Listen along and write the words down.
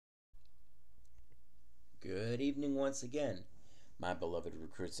Good evening once again, my beloved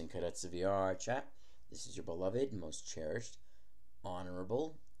recruits and cadets of VR chat. This is your beloved, most cherished,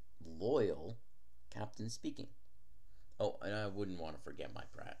 honorable, loyal captain speaking. Oh, and I wouldn't want to forget my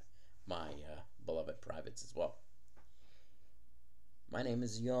beloved privates as well. My name,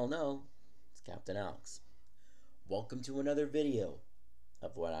 as you all know, is Captain Alex. Welcome to another video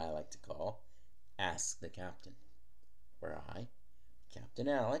of what I like to call Ask the Captain, where I, Captain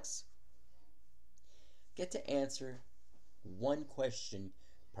Alex, get to answer one question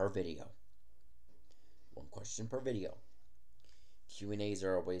per video. One question per video. Q&As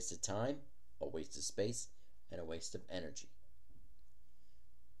are a waste of time, a waste of space, and a waste of energy.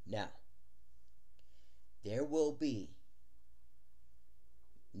 Now, there will be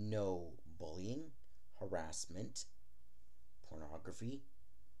no bullying, harassment, pornography,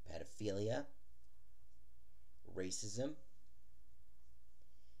 pedophilia, racism,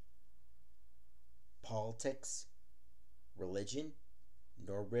 politics, religion,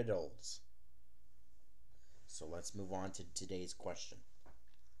 nor riddles. So let's move on to today's question.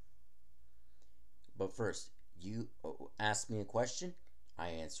 But first, you ask me a question, I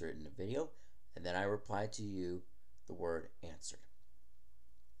answer it in a video, and then I reply to you the word answered.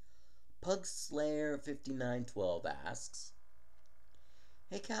 Pugslayer5912 asks,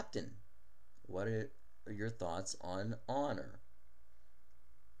 "Hey Captain, what are your thoughts on honor?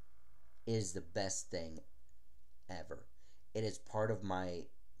 It is the best thing ever. It is part of my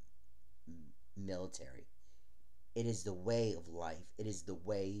military. It is the way of life. It is the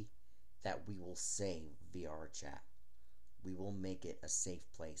way that we will save VR chat. We will make it a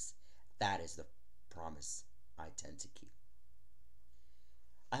safe place. That is the promise I tend to keep."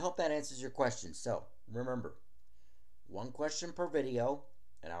 I hope that answers your question. So, remember, one question per video,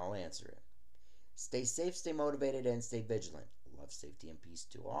 and I'll answer it. Stay safe, stay motivated, and stay vigilant. Love, safety, and peace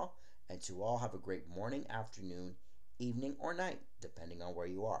to all. And to all, have a great morning, afternoon, evening, or night, depending on where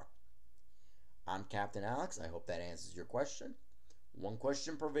you are. I'm Captain Alex. I hope that answers your question. One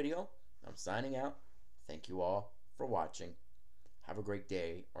question per video. I'm signing out. Thank you all for watching. Have a great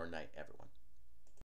day or night, everyone.